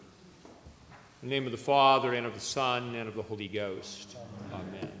In the name of the Father, and of the Son, and of the Holy Ghost.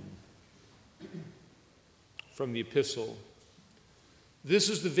 Amen. From the Epistle. This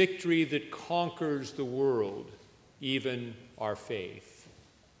is the victory that conquers the world, even our faith.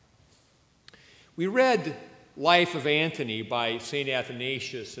 We read Life of Antony by St.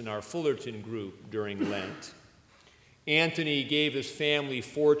 Athanasius in our Fullerton group during Lent. Antony gave his family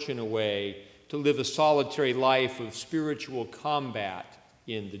fortune away to live a solitary life of spiritual combat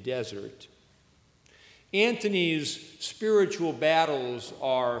in the desert. Antony's spiritual battles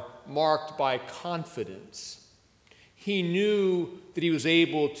are marked by confidence. He knew that he was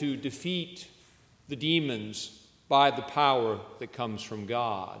able to defeat the demons by the power that comes from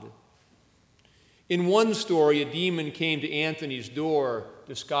God. In one story, a demon came to Antony's door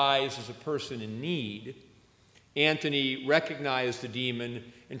disguised as a person in need. Antony recognized the demon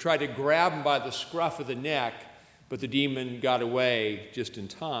and tried to grab him by the scruff of the neck, but the demon got away just in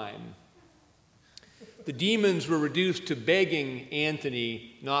time. The demons were reduced to begging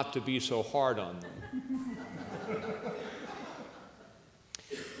Antony not to be so hard on them.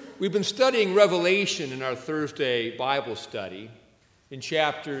 We've been studying Revelation in our Thursday Bible study. In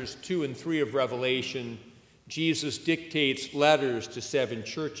chapters 2 and 3 of Revelation, Jesus dictates letters to 7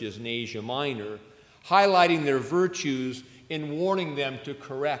 churches in Asia Minor, highlighting their virtues and warning them to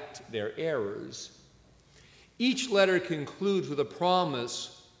correct their errors. Each letter concludes with a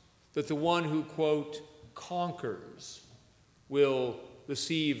promise that the one who, quote, conquers will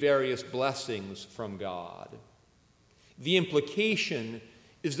receive various blessings from God. The implication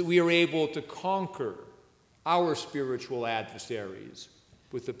is that we are able to conquer our spiritual adversaries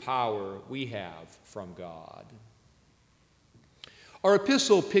with the power we have from God. Our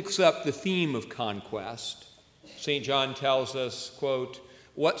epistle picks up the theme of conquest. St. John tells us, quote,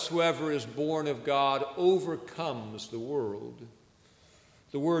 whatsoever is born of God overcomes the world.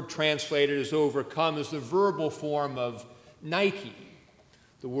 The word translated as overcome is the verbal form of Nike,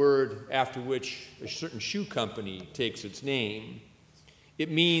 the word after which a certain shoe company takes its name.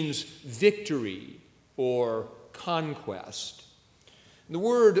 It means victory or conquest. The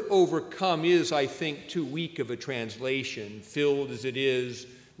word overcome is, I think, too weak of a translation, filled as it is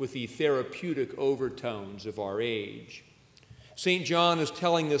with the therapeutic overtones of our age. St. John is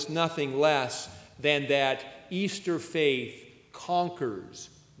telling us nothing less than that Easter faith conquers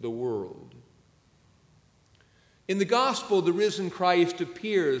the world. In the gospel, the risen Christ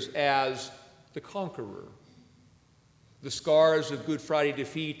appears as the conqueror. The scars of Good Friday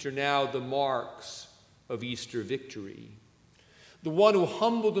defeat are now the marks of Easter victory. The one who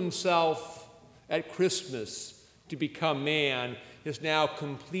humbled himself at Christmas to become man has now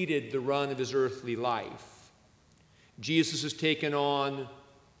completed the run of his earthly life. Jesus has taken on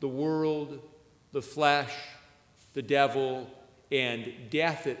the world, the flesh, the devil, and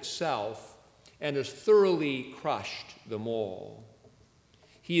death itself, and has thoroughly crushed them all.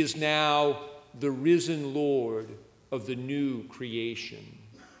 He is now the risen Lord of the new creation.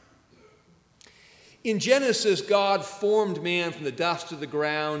 In Genesis, God formed man from the dust of the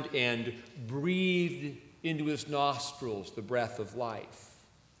ground and breathed into his nostrils the breath of life.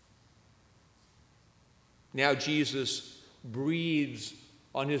 Now Jesus breathes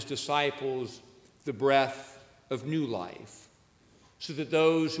on his disciples the breath of new life, so that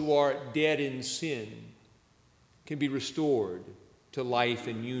those who are dead in sin can be restored to life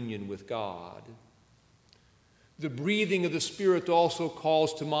and union with God. The breathing of the Spirit also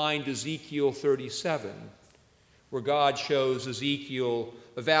calls to mind Ezekiel 37, where God shows Ezekiel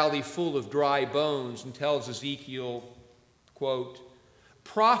a valley full of dry bones and tells Ezekiel, quote,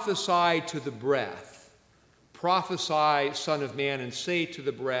 prophesy to the breath, prophesy, Son of Man, and say to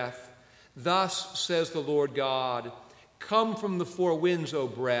the breath, thus says the Lord God, come from the four winds, O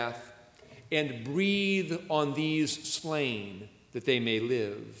breath, and breathe on these slain, that they may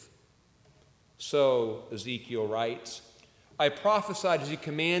live. So, Ezekiel writes, I prophesied as he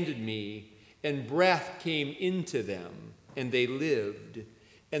commanded me, and breath came into them, and they lived,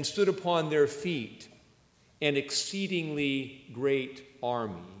 and stood upon their feet, an exceedingly great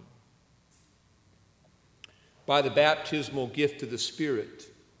army. By the baptismal gift of the Spirit,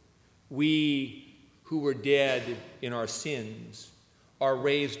 we who were dead in our sins are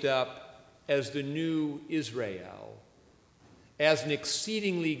raised up as the new Israel, as an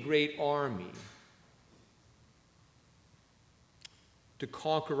exceedingly great army to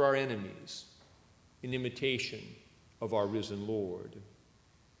conquer our enemies in imitation of our risen Lord.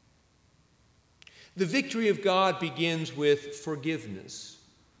 The victory of God begins with forgiveness.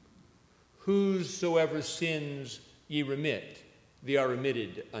 Whosoever sins ye remit, they are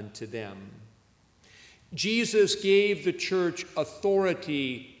remitted unto them. Jesus gave the church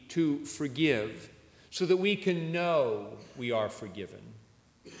authority to forgive so that we can know we are forgiven.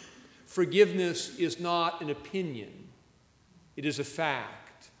 Forgiveness is not an opinion. It is a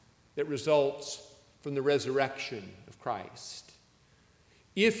fact that results from the resurrection of Christ.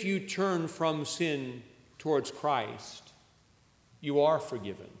 If you turn from sin towards Christ, you are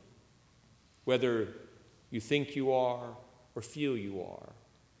forgiven, whether you think you are or feel you are.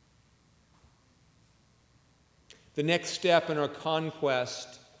 The next step in our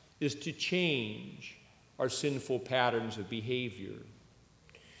conquest is to change our sinful patterns of behavior.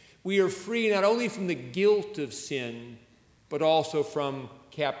 We are free not only from the guilt of sin, but also from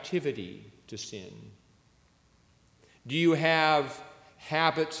captivity to sin. Do you have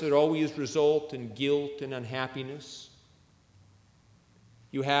habits that always result in guilt and unhappiness?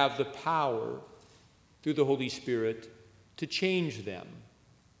 You have the power, through the Holy Spirit, to change them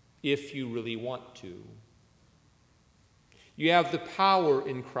if you really want to. You have the power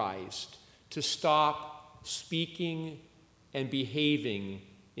in Christ to stop speaking and behaving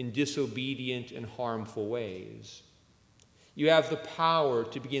in disobedient and harmful ways. You have the power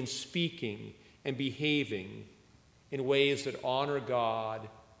to begin speaking and behaving in ways that honor God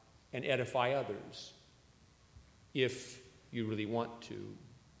and edify others, if you really want to.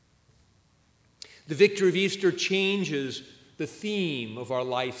 The victory of Easter changes the theme of our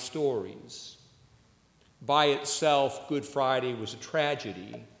life stories. By itself, Good Friday was a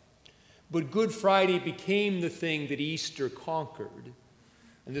tragedy, but Good Friday became the thing that Easter conquered,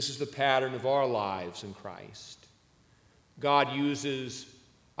 and this is the pattern of our lives in Christ. God uses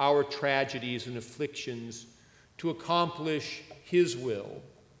our tragedies and afflictions to accomplish His will,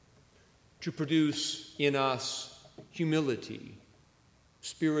 to produce in us humility,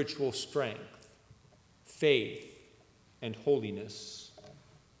 spiritual strength, faith, and holiness.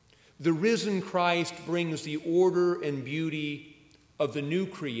 The risen Christ brings the order and beauty of the new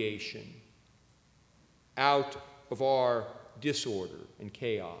creation out of our disorder and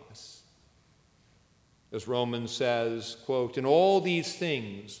chaos. As Romans says, quote, "In all these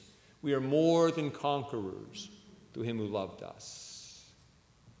things we are more than conquerors through Him who loved us."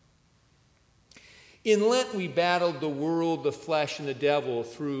 In Lent, we battled the world, the flesh, and the devil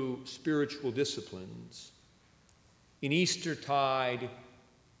through spiritual disciplines. In Eastertide,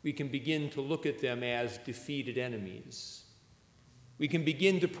 we can begin to look at them as defeated enemies. We can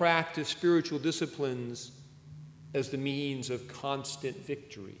begin to practice spiritual disciplines as the means of constant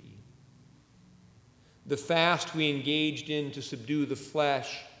victory. The fast we engaged in to subdue the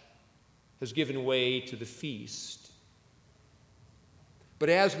flesh has given way to the feast. But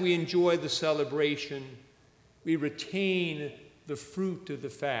as we enjoy the celebration, we retain the fruit of the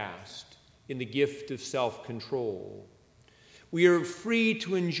fast in the gift of self-control. We are free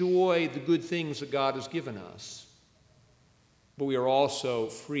to enjoy the good things that God has given us, but we are also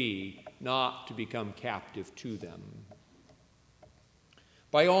free not to become captive to them.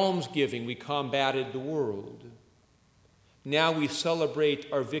 By almsgiving, we combated the world. Now we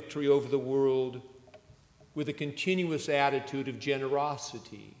celebrate our victory over the world with a continuous attitude of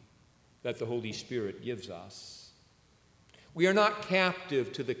generosity that the Holy Spirit gives us. We are not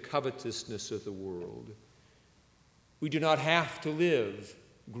captive to the covetousness of the world. We do not have to live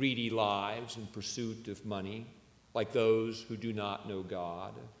greedy lives in pursuit of money like those who do not know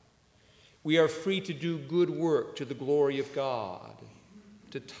God. We are free to do good work to the glory of God,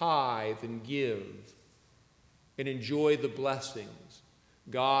 to tithe and give, and enjoy the blessings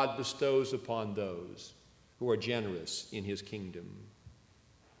God bestows upon those who are generous in His kingdom.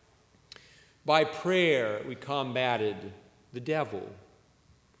 By prayer, we combated the devil.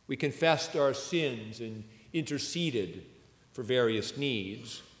 We confessed our sins and interceded for various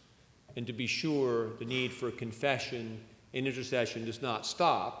needs. And to be sure, the need for confession and intercession does not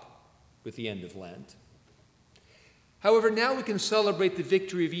stop with the end of Lent. However, now we can celebrate the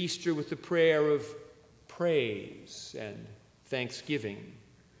victory of Easter with the prayer of praise and thanksgiving.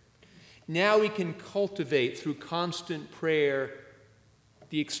 Now we can cultivate through constant prayer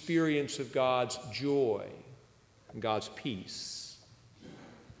the experience of God's joy and God's peace.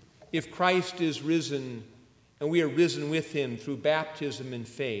 If Christ is risen and we are risen with Him through baptism and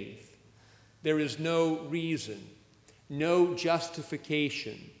faith, there is no reason, no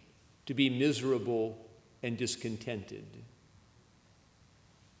justification to be miserable and discontented.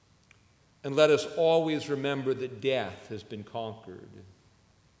 And let us always remember that death has been conquered.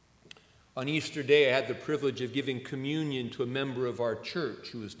 On Easter Day, I had the privilege of giving communion to a member of our church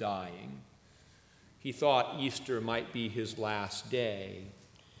who was dying. He thought Easter might be his last day,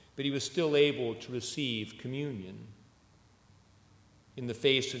 but he was still able to receive communion. In the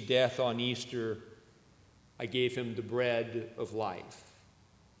face of death on Easter, I gave him the bread of life,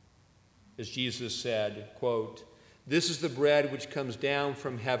 as Jesus said, quote, "This is the bread which comes down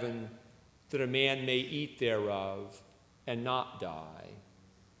from heaven, that a man may eat thereof and not die."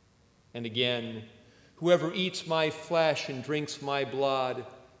 And again, "Whoever eats my flesh and drinks my blood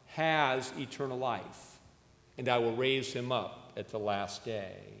has eternal life, and I will raise him up at the last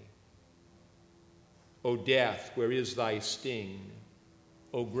day." O death, where is thy sting?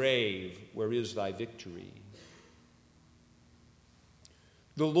 O grave, where is thy victory?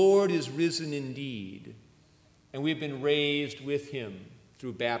 The Lord is risen indeed, and we've been raised with him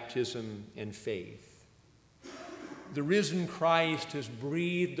through baptism and faith. The risen Christ has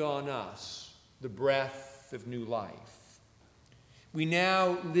breathed on us the breath of new life. We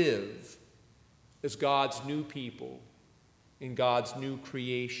now live as God's new people in God's new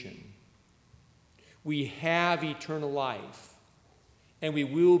creation. We have eternal life, and we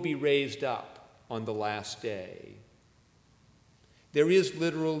will be raised up on the last day. There is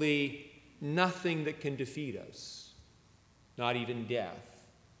literally nothing that can defeat us, not even death,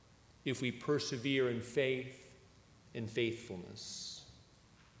 if we persevere in faith and faithfulness.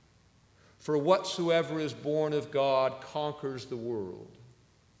 For whatsoever is born of God conquers the world.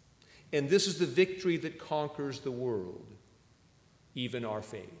 And this is the victory that conquers the world, even our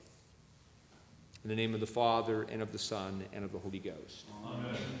faith. In the name of the Father, and of the Son, and of the Holy Ghost.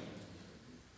 Amen.